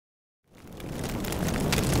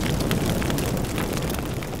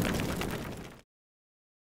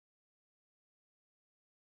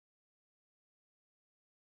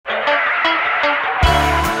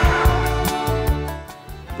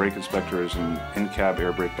Brake Inspector is an in-cab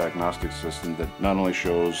air brake diagnostic system that not only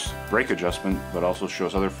shows brake adjustment, but also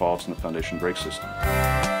shows other faults in the foundation brake system.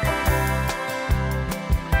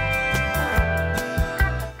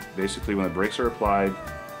 Basically, when the brakes are applied,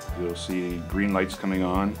 you'll see green lights coming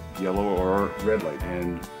on, yellow or red light.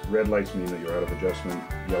 And red lights mean that you're out of adjustment.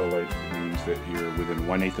 Yellow light means that you're within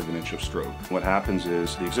 1/8 of an inch of stroke. What happens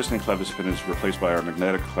is the existing clevis pin is replaced by our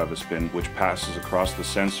magnetic clevis pin, which passes across the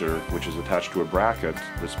sensor, which is attached to a bracket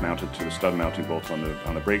that's mounted to the stud mounting bolt on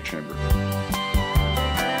the brake chamber.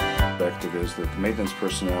 The objective is that the maintenance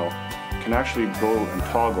personnel can actually go and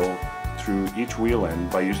toggle through each wheel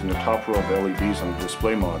end by using the top row of LEDs on the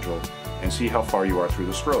display module and see how far you are through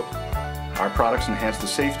the stroke. Our products enhance the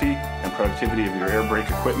safety and productivity of your air brake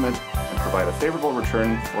equipment and provide a favorable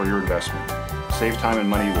return for your investment. Save time and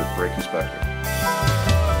money with Brake Inspector.